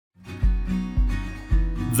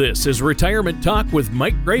This is Retirement Talk with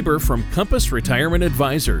Mike Graber from Compass Retirement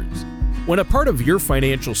Advisors. When a part of your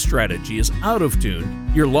financial strategy is out of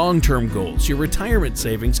tune, your long-term goals, your retirement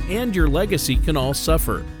savings, and your legacy can all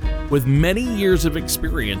suffer. With many years of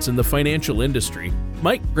experience in the financial industry,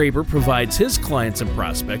 Mike Graber provides his clients and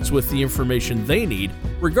prospects with the information they need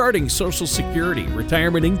regarding Social Security,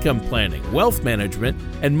 retirement income planning, wealth management,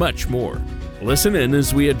 and much more. Listen in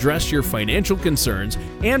as we address your financial concerns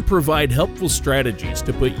and provide helpful strategies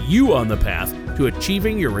to put you on the path to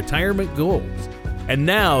achieving your retirement goals. And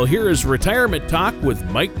now, here is Retirement Talk with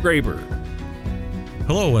Mike Graber.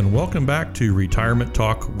 Hello, and welcome back to Retirement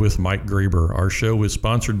Talk with Mike Graber. Our show is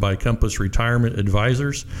sponsored by Compass Retirement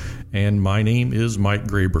Advisors, and my name is Mike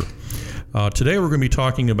Graber. Today, we're going to be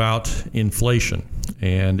talking about inflation,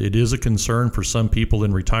 and it is a concern for some people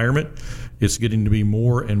in retirement. It's getting to be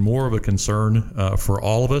more and more of a concern for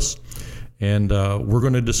all of us. And we're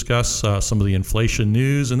going to discuss some of the inflation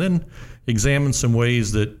news and then examine some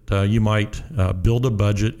ways that you might build a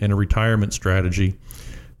budget and a retirement strategy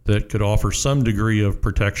that could offer some degree of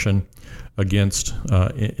protection against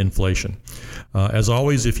inflation. As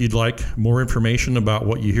always, if you'd like more information about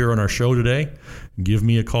what you hear on our show today, give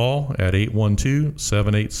me a call at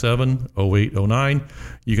 812-787-0809.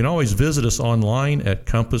 You can always visit us online at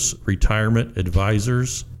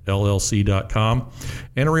compassretirementadvisorsllc.com.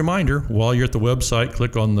 And a reminder, while you're at the website,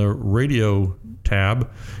 click on the radio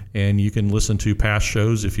tab and you can listen to past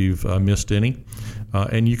shows if you've missed any.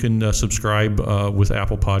 And you can subscribe with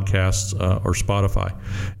Apple Podcasts or Spotify.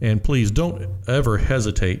 And please don't ever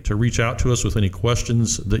hesitate to reach out to us with any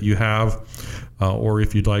questions that you have, or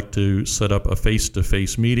if you'd like to set up a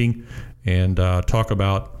face-to-face meeting and talk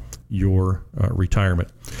about your retirement.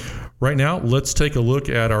 Right now, let's take a look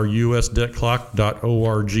at our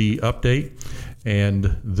usdebtclock.org update.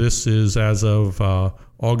 And this is as of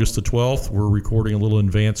August the 12th. We're recording a little in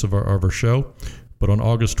advance of our show. But on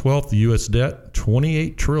August 12th, the U.S. debt,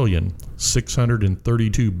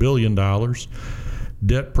 $28,632 billion.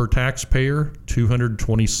 Debt per taxpayer,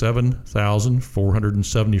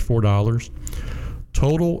 $227,474.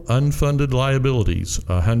 Total unfunded liabilities,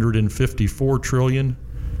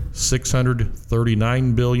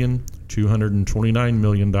 $154,639,229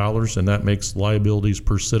 million, and that makes liabilities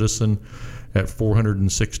per citizen at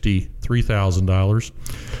 $463,000.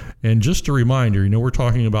 And just a reminder, we're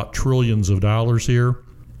talking about trillions of dollars here.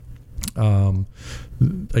 A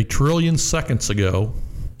trillion seconds ago,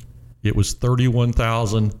 it was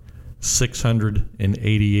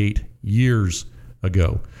 31,688 years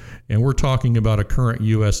ago. And we're talking about a current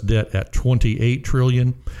U.S. debt at $28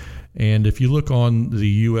 trillion. And if you look on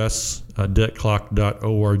the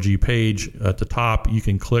usdebtclock.org page at the top, you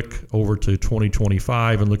can click over to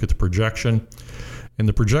 2025 and look at the projection. And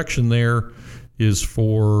the projection there is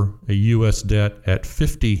for a U.S. debt at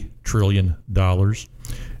 $50 trillion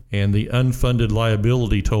and the unfunded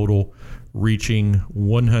liability total reaching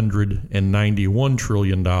 $191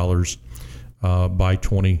 trillion by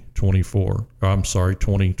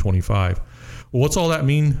 2025. Well, what's all that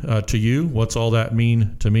mean to you? What's all that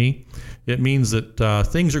mean to me? It means that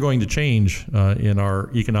things are going to change in our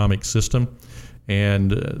economic system,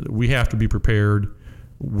 and we have to be prepared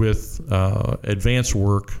with advanced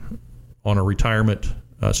work on our retirement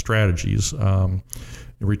strategies.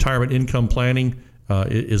 Retirement income planning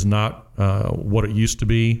is not what it used to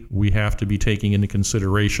be. We have to be taking into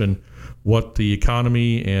consideration what the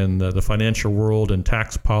economy and the financial world and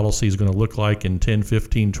tax policy is going to look like in 10,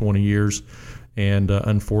 15, 20 years. And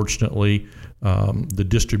unfortunately, the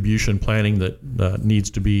distribution planning that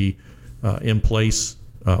needs to be in place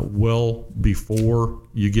well before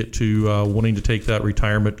you get to wanting to take that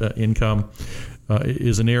retirement income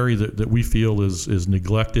is an area that we feel is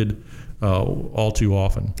neglected all too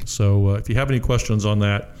often. So if you have any questions on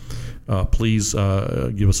that, please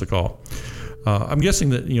give us a call. I'm guessing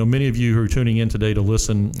that many of you who are tuning in today to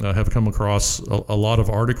listen have come across a lot of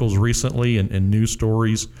articles recently and news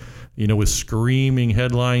stories, with screaming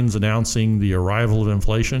headlines announcing the arrival of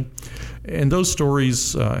inflation. And those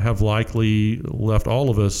stories have likely left all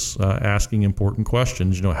of us asking important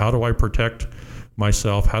questions. How do I protect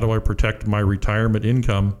myself? How do I protect my retirement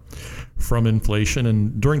income from inflation?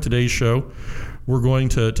 And during today's show, we're going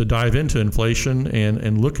to dive into inflation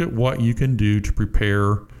and look at what you can do to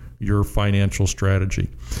prepare your financial strategy.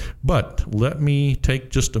 But let me take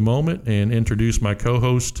just a moment and introduce my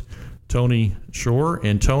co-host, Tony Shore.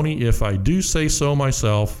 And Tony, if I do say so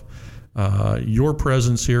myself, your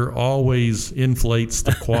presence here always inflates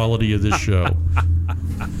the quality of this show.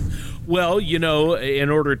 Well, in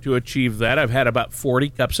order to achieve that, I've had about 40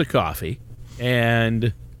 cups of coffee,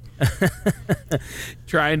 and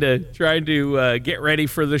trying to get ready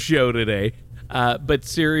for the show today. But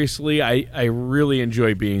seriously, I really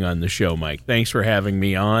enjoy being on the show, Mike. Thanks for having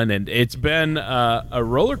me on. And it's been a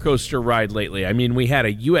roller coaster ride lately. I mean, we had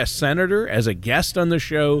a U.S. Senator as a guest on the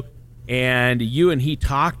show, and you and he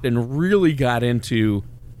talked and really got into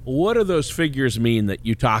what do those figures mean that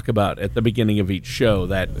you talk about at the beginning of each show,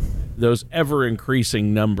 that those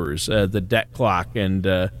ever-increasing numbers, the debt clock,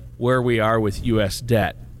 and where we are with U.S.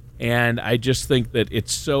 debt. And I just think that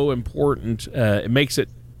it's so important. It makes it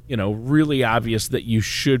really obvious that you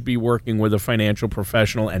should be working with a financial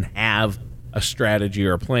professional and have a strategy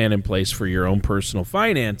or a plan in place for your own personal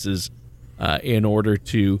finances in order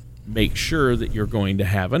to make sure that you're going to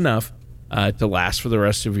have enough to last for the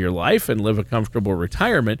rest of your life and live a comfortable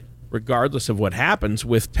retirement, regardless of what happens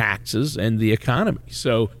with taxes and the economy.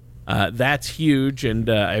 So that's huge, and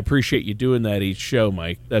I appreciate you doing that each show,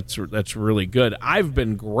 Mike. That's really good. I've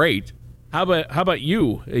been great. How about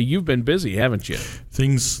you? You've been busy, haven't you?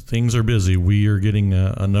 Things are busy. We are getting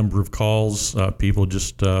a number of calls, people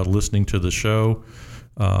just listening to the show,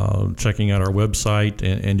 checking out our website,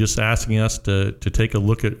 and just asking us to take a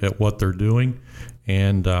look at what they're doing.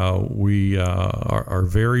 And we are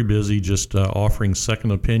very busy just offering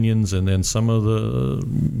second opinions, and then some of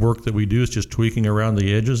the work that we do is just tweaking around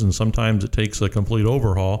the edges, and sometimes it takes a complete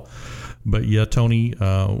overhaul. But yeah, Tony,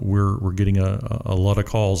 we're getting a lot of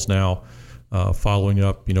calls now following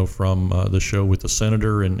up, from the show with the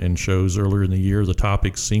senator and shows earlier in the year. The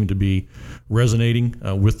topics seem to be resonating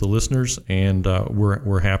with the listeners, and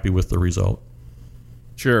we're happy with the result.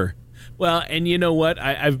 Sure. Well, and you know what?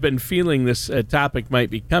 I've been feeling this topic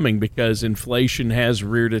might be coming because inflation has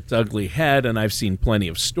reared its ugly head, and I've seen plenty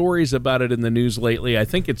of stories about it in the news lately. I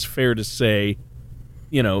think it's fair to say,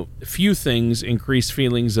 few things increase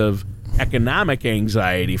feelings of economic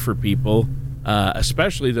anxiety for people,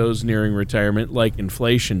 especially those nearing retirement, like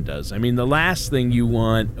inflation does. I mean, the last thing you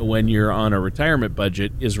want when you're on a retirement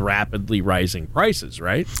budget is rapidly rising prices,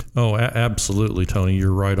 right? Oh, absolutely, Tony.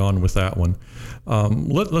 You're right on with that one.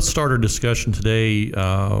 Let's start our discussion today.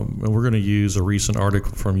 We're going to use a recent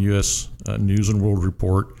article from U.S. News and World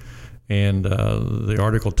Report, and the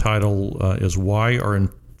article title is "Why Are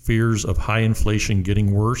Fears of High Inflation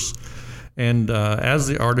Getting Worse?" And as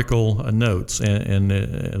the article notes, and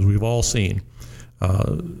as we've all seen,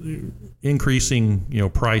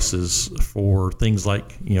 increasing prices for things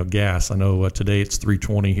like gas. I know today it's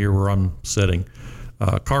 $3.20 here where I'm sitting.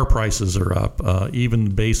 Car prices are up. Even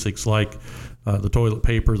basics like the toilet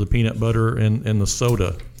paper, the peanut butter, and the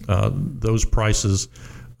soda, those prices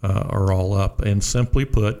are all up. And simply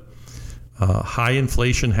put, high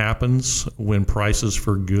inflation happens when prices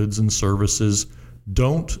for goods and services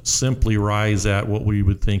don't simply rise at what we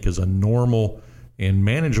would think is a normal and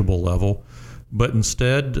manageable level, but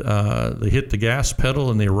instead they hit the gas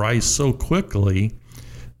pedal and they rise so quickly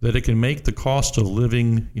that it can make the cost of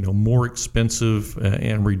living more expensive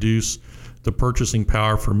and reduce the purchasing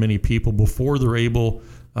power for many people before they're able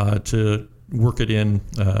to work it in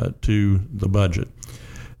to the budget.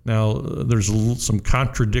 Now, there's some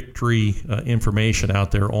contradictory information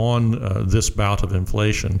out there on this bout of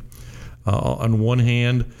inflation. On one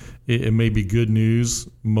hand, it may be good news.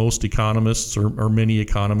 Most economists, or many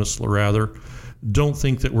economists rather, don't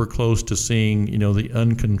think that we're close to seeing, the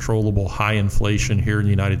uncontrollable high inflation here in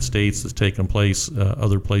the United States that's taken place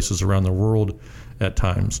other places around the world at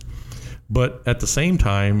times. But at the same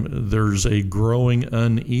time, there's a growing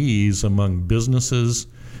unease among businesses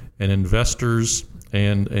and investors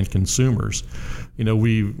and consumers.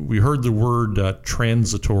 We heard the word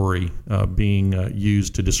transitory being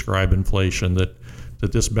used to describe inflation, that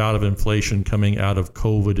this bout of inflation coming out of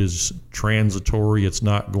COVID is transitory. It's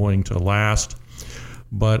not going to last.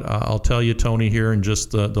 But I'll tell you, Tony, here in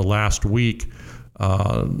just the last week,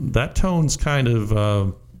 that tone's kind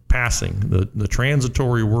of passing. The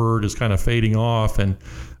transitory word is kind of fading off, and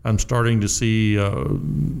I'm starting to see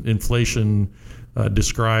inflation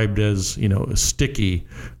described as sticky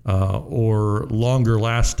or longer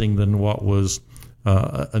lasting than what was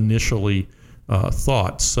initially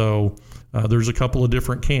thought. So there's a couple of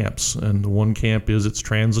different camps, and the one camp is it's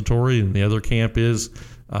transitory, and the other camp is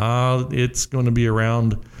it's going to be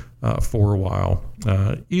around for a while.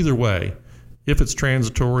 Either way, if it's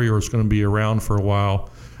transitory or it's going to be around for a while,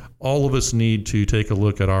 all of us need to take a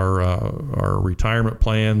look at our retirement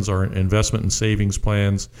plans, our investment and savings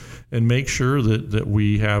plans, and make sure that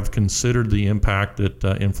we have considered the impact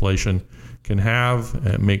that inflation can have,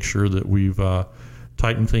 and make sure that we've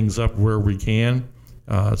tightened things up where we can,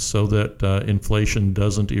 so that inflation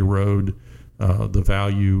doesn't erode the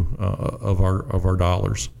value of our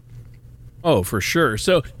dollars. Oh, for sure.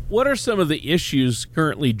 So what are some of the issues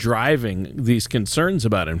currently driving these concerns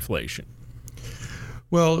about inflation?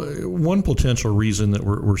 Well, one potential reason that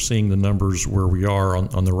we're seeing the numbers where we are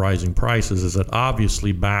on the rising prices is that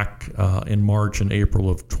obviously back in March and April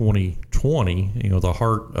of 2020, the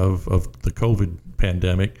heart of the COVID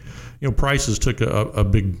pandemic, prices took a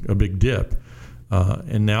big dip.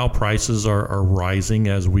 And now prices are rising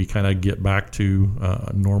as we kind of get back to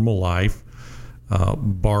normal life,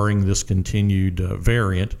 barring this continued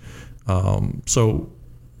variant. So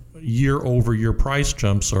year-over-year price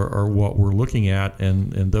jumps are what we're looking at,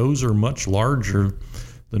 and those are much larger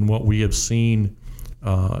than what we have seen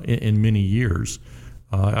in many years.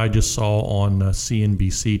 I just saw on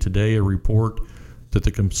CNBC today a report that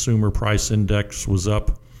the Consumer Price Index was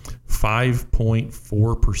up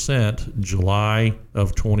 5.4% July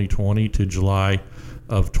of 2020 to July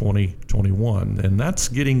of 2021, and that's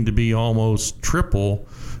getting to be almost triple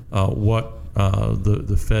what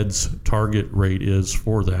the Fed's target rate is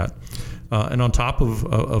for that. And on top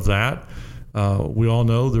of that, we all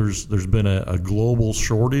know there's been a global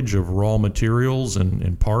shortage of raw materials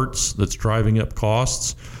and parts that's driving up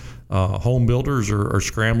costs. Home builders are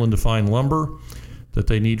scrambling to find lumber that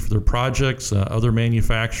they need for their projects. Other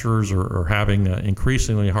manufacturers are having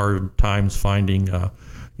increasingly hard times finding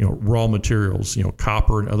raw materials,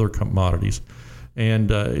 copper and other commodities.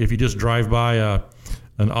 And if you just drive by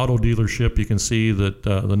an auto dealership, you can see that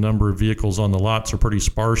the number of vehicles on the lots are pretty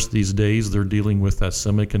sparse these days. They're dealing with that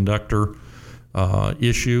semiconductor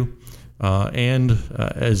issue. And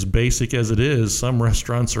as basic as it is, some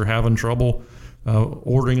restaurants are having trouble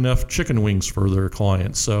ordering enough chicken wings for their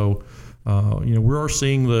clients. So, we are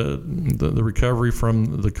seeing the recovery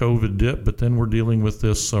from the COVID dip, but then we're dealing with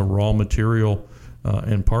this raw material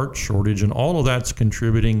and part shortage, and all of that's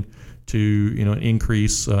contributing to an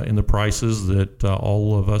increase in the prices that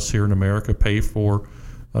all of us here in America pay for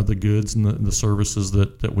the goods and the services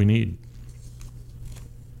that we need.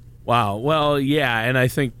 Wow. Well, yeah, and I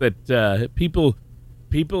think that people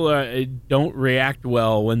don't react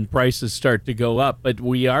well when prices start to go up, but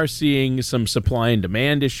we are seeing some supply and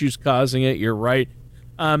demand issues causing it. You're right.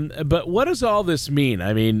 But what does all this mean?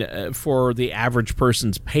 I mean, for the average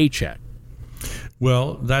person's paycheck?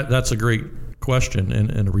 Well, that's a great question,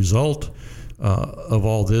 and a result of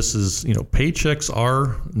all this is paychecks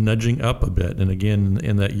are nudging up a bit. And again,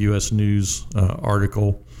 in that U.S. News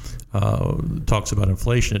article talks about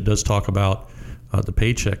inflation, it does talk about the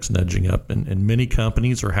paychecks nudging up, and many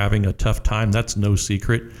companies are having a tough time. That's no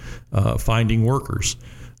secret, finding workers.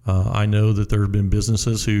 I know that there have been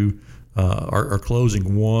businesses who are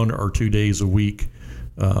closing 1 or 2 days a week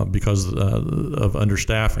because of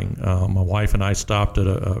understaffing. My wife and I stopped at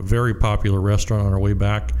a very popular restaurant on our way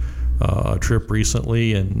back a trip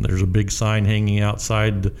recently, and there's a big sign hanging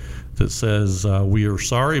outside that says, "We are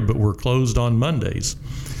sorry, but we're closed on Mondays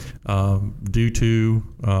due to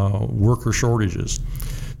worker shortages."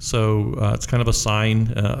 So it's kind of a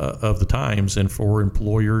sign of the times, and for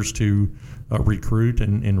employers to recruit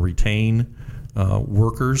and retain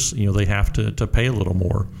workers, they have to pay a little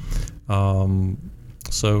more.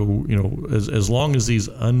 So, as long as these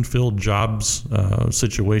unfilled jobs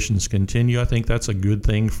situations continue, I think that's a good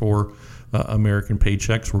thing for American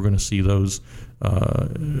paychecks. We're going to see those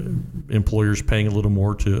employers paying a little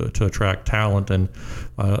more to attract talent. And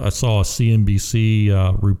I saw a CNBC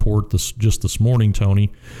report just this morning,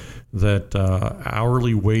 Tony, that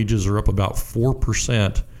hourly wages are up about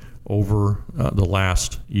 4% over the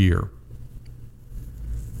last year.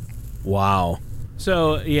 Wow.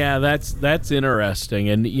 So, yeah, that's interesting.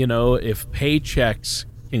 And, if paychecks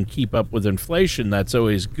can keep up with inflation, that's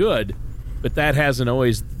always good. But that hasn't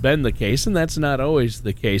always been the case, and that's not always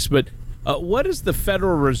the case. But what does the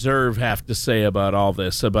Federal Reserve have to say about all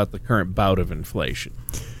this, about the current bout of inflation?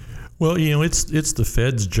 Well, it's the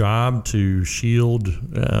Fed's job to shield,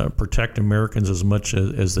 protect Americans as much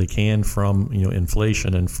as they can from,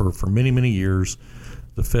 inflation. And for many, many years,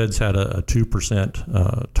 the Fed's had a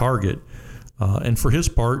 2% target. And for his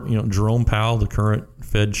part, Jerome Powell, the current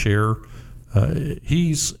Fed chair,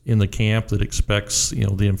 he's in the camp that expects,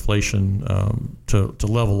 the inflation to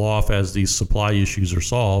level off as these supply issues are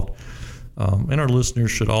solved. And our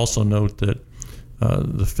listeners should also note that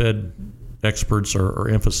the Fed experts are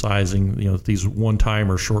emphasizing, that these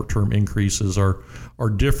one-time or short-term increases are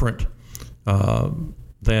different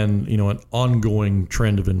than, an ongoing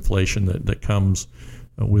trend of inflation that comes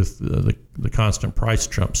with the constant price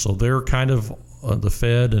jumps. So they're kind of the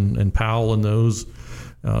Fed and Powell and those,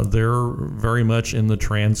 they're very much in the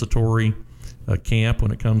transitory camp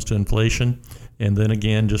when it comes to inflation. And then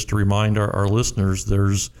again, just to remind our listeners,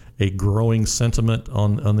 there's a growing sentiment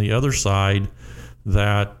on the other side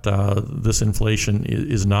that this inflation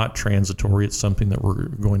is not transitory. It's something that we're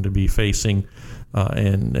going to be facing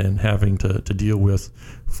and having to deal with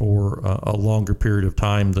for a longer period of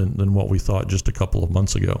time than what we thought just a couple of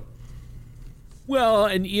months ago. Well,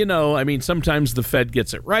 and sometimes the Fed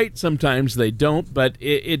gets it right, sometimes they don't, but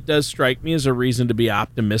it does strike me as a reason to be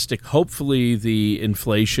optimistic. Hopefully the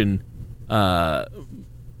inflation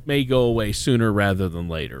may go away sooner rather than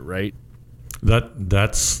later, right?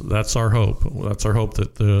 That's our hope. That's our hope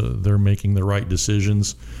that they're making the right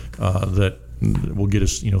decisions that will get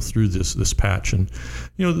us through this patch. And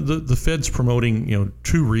the Fed's promoting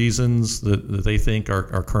two reasons that they think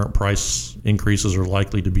our current price increases are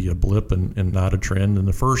likely to be a blip and not a trend. And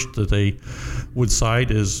the first that they would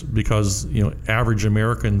cite is because average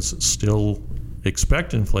Americans still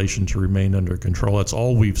expect inflation to remain under control. That's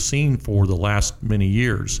all we've seen for the last many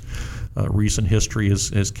years. Recent history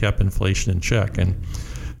has kept inflation in check, and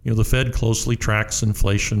the Fed closely tracks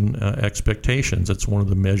inflation expectations. It's one of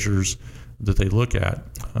the measures that they look at,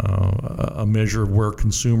 a measure of where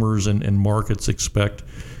consumers and markets expect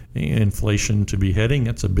inflation to be heading.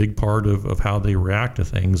 It's a big part of how they react to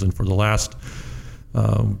things. And for the last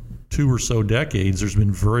 2 or so decades, there's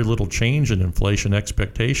been very little change in inflation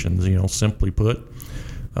expectations. Simply put,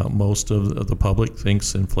 most of the public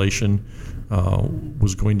thinks inflation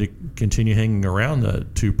was going to continue hanging around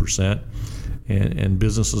 2%. And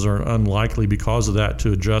businesses are unlikely because of that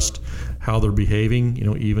to adjust how they're behaving,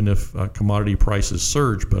 even if commodity prices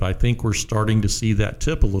surge. But I think we're starting to see that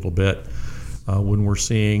tip a little bit when we're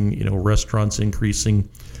seeing, restaurants increasing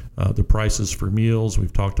the prices for meals.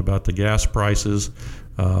 We've talked about the gas prices.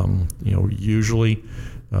 Usually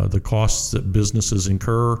the costs that businesses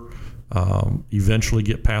incur eventually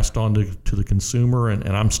get passed on to the consumer,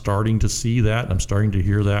 and I'm starting to see that. I'm starting to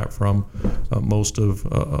hear that from most of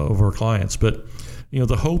our clients. But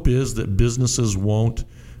the hope is that businesses won't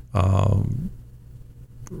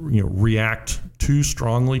react too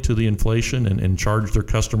strongly to the inflation and charge their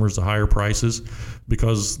customers the higher prices,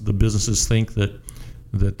 because the businesses think that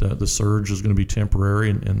the surge is going to be temporary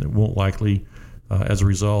and it won't likely, as a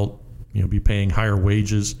result, be paying higher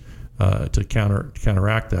wages to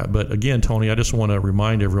counteract that. But again, Tony, I just want to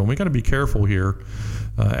remind everyone, we got to be careful here.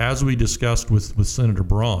 As we discussed with Senator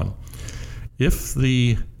Braun, if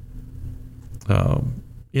the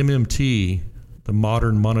MMT, the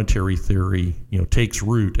modern monetary theory, takes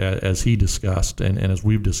root as he discussed and as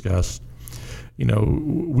we've discussed,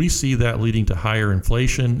 we see that leading to higher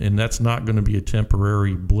inflation, and that's not going to be a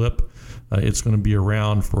temporary blip. It's going to be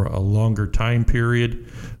around for a longer time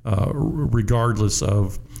period, regardless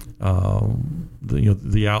of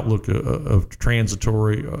the outlook of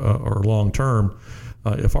transitory or long term.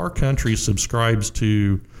 If our country subscribes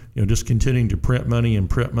to just continuing to print money and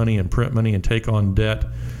print money and print money and take on debt,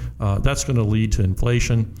 that's going to lead to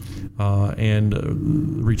inflation, and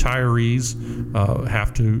retirees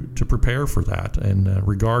have to prepare for that. And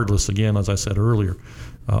regardless, again, as I said earlier,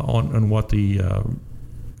 on what the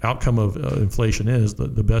outcome of inflation is,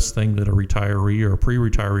 the best thing that a retiree or a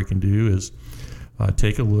pre-retiree can do is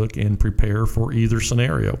take a look and prepare for either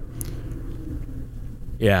scenario.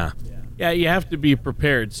 Yeah, you have to be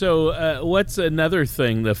prepared. So, what's another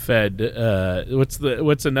thing the Fed?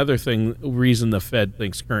 What's another reason the Fed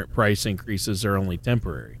thinks current price increases are only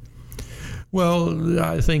temporary? Well,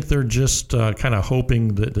 I think they're just kind of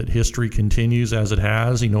hoping that history continues as it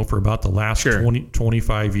has. For about the last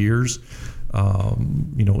 25 years.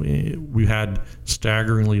 We had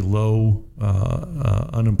staggeringly low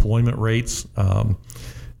unemployment rates,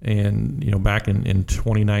 and back in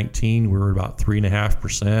 2019 we were about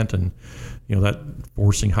 3.5%, and that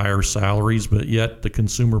forcing higher salaries, but yet the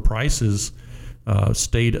consumer prices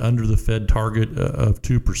stayed under the Fed target of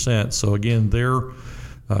 2%. So again, their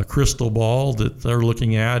crystal ball that they're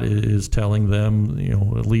looking at is telling them,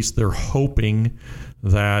 at least they're hoping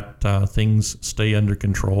that things stay under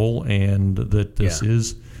control and that this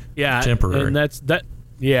is temporary. And that's that.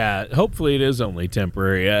 Yeah, hopefully it is only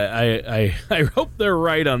temporary. I hope they're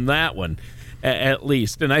right on that one, at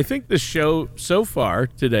least. And I think the show so far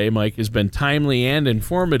today, Mike, has been timely and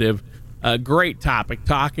informative. A great topic,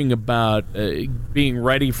 talking about being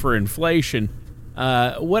ready for inflation.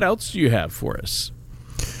 What else do you have for us?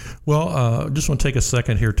 Well, just want to take a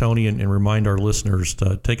second here, Tony, and remind our listeners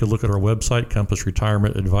to take a look at our website,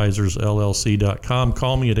 compassretirementadvisorsllc.com.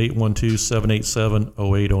 Call me at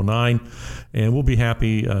 812-787-0809, and we'll be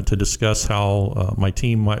happy to discuss how my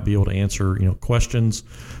team might be able to answer questions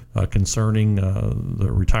concerning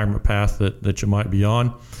the retirement path that you might be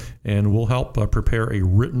on, and we'll help prepare a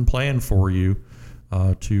written plan for you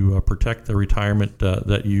to protect the retirement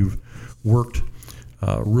that you've worked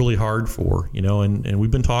really hard for. And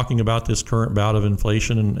we've been talking about this current bout of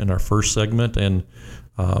inflation in our first segment, and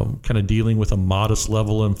kind of dealing with a modest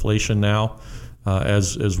level of inflation now.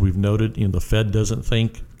 As we've noted, the Fed doesn't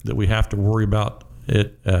think that we have to worry about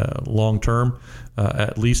it long term,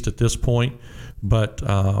 at least at this point. But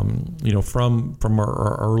from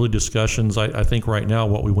our early discussions, I think right now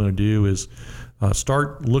what we want to do is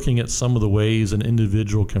start looking at some of the ways an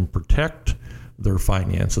individual can protect their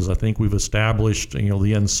finances. I think we've established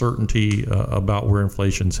the uncertainty about where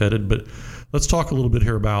inflation's headed, but let's talk a little bit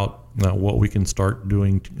here about what we can start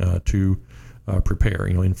doing to prepare.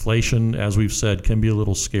 Inflation, as we've said, can be a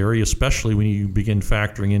little scary, especially when you begin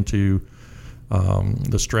factoring into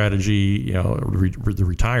the strategy, the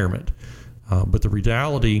retirement. But the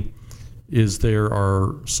reality is there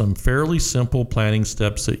are some fairly simple planning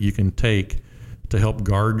steps that you can take to help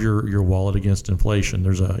guard your wallet against inflation.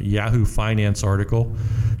 There's a Yahoo Finance article,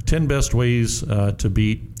 10 best ways to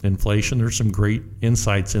beat inflation. There's some great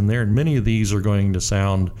insights in there, and many of these are going to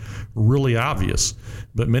sound really obvious,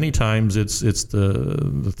 but many times it's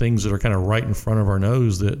the things that are kind of right in front of our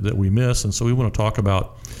nose that we miss, and so we want to talk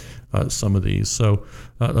about some of these. So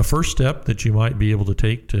the first step that you might be able to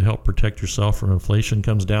take to help protect yourself from inflation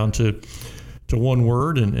comes down to one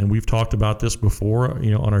word, and we've talked about this before,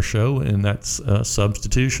 on our show, and that's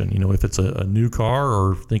substitution. If it's a new car,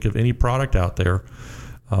 or think of any product out there,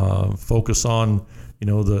 focus on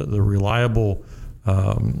the reliable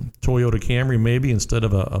Toyota Camry maybe instead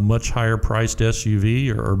of a much higher priced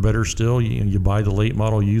SUV, or better still, you buy the late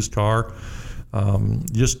model used car.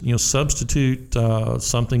 Just substitute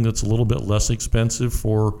something that's a little bit less expensive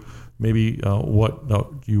for maybe what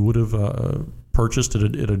you would have purchased at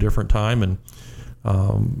a different time, and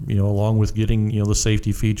along with getting the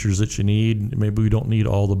safety features that you need. Maybe we don't need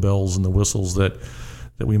all the bells and the whistles that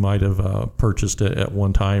we might have purchased at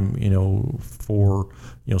one time for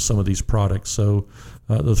some of these products. So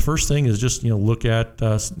the first thing is just look at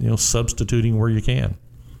substituting where you can.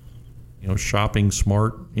 Shopping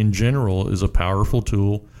smart in general is a powerful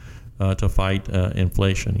tool to fight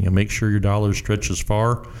inflation. You make sure your dollars stretch as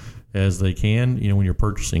far as they can. When you're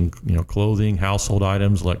purchasing, clothing, household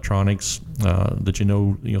items, electronics, that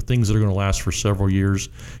things that are going to last for several years.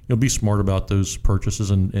 Be smart about those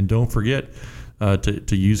purchases, and don't forget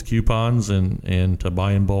to use coupons and to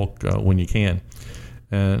buy in bulk when you can.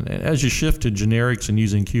 And as you shift to generics and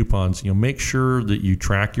using coupons, make sure that you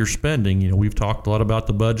track your spending. We've talked a lot about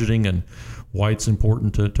the budgeting and why it's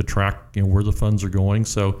important to track where the funds are going.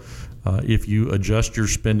 So if you adjust your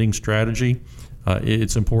spending strategy,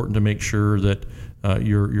 it's important to make sure that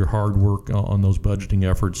your hard work on those budgeting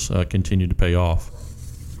efforts continue to pay off.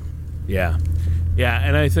 Yeah,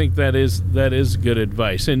 and I think that is good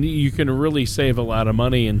advice, and you can really save a lot of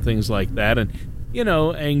money and things like that. And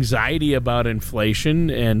anxiety about inflation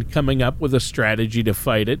and coming up with a strategy to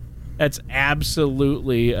fight it, that's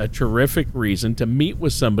absolutely a terrific reason to meet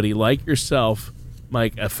with somebody like yourself,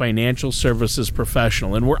 Mike, a financial services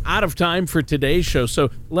professional. And we're out of time for today's show, so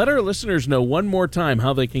let our listeners know one more time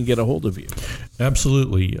how they can get a hold of you.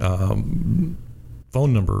 Absolutely. Phone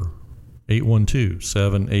number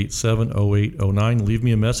 812-787-0809. Leave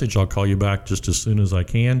me a message. I'll call you back just as soon as I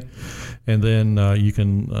can. And then you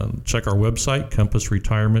can check our website, Compass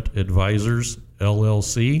Retirement Advisors,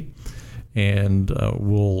 LLC. And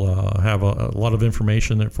we'll have a lot of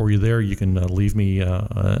information there for you there. You can leave me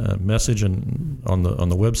a message on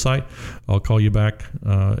the website. I'll call you back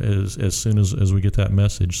as soon as we get that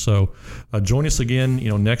message. So join us again,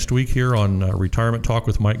 next week here on Retirement Talk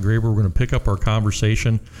with Mike Graber. We're going to pick up our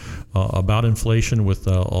conversation about inflation with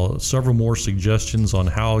several more suggestions on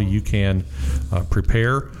how you can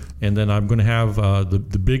prepare. And then I'm going to have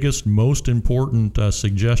the biggest, most important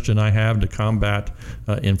suggestion I have to combat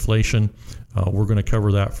inflation. We're going to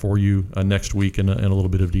cover that for you next week in a little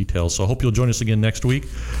bit of detail. So I hope you'll join us again next week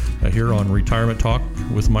here on Retirement Talk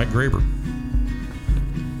with Mike Graber.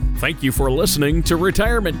 Thank you for listening to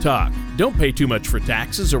Retirement Talk. Don't pay too much for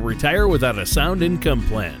taxes or retire without a sound income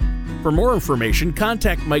plan. For more information,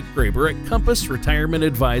 contact Mike Graber at Compass Retirement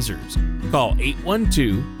Advisors. Call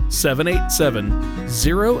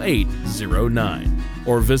 812-787-0809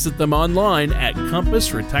 or visit them online at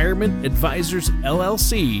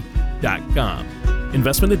compassretirementadvisorsllc.com.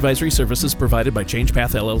 Investment advisory services provided by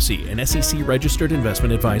ChangePath LLC, an SEC-registered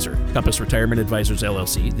investment advisor. Compass Retirement Advisors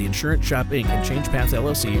LLC, The Insurance Shop Inc., and ChangePath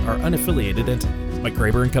LLC are unaffiliated entities. Mike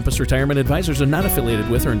Graber and Compass Retirement Advisors are not affiliated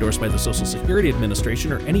with or endorsed by the Social Security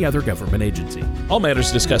Administration or any other government agency. All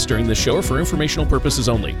matters discussed during this show are for informational purposes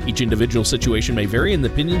only. Each individual situation may vary, and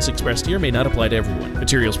the opinions expressed here may not apply to everyone.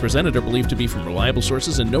 Materials presented are believed to be from reliable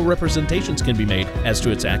sources, and no representations can be made as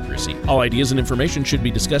to its accuracy. All ideas and information should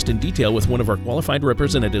be discussed in detail with one of our qualified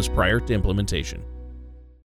representatives prior to implementation.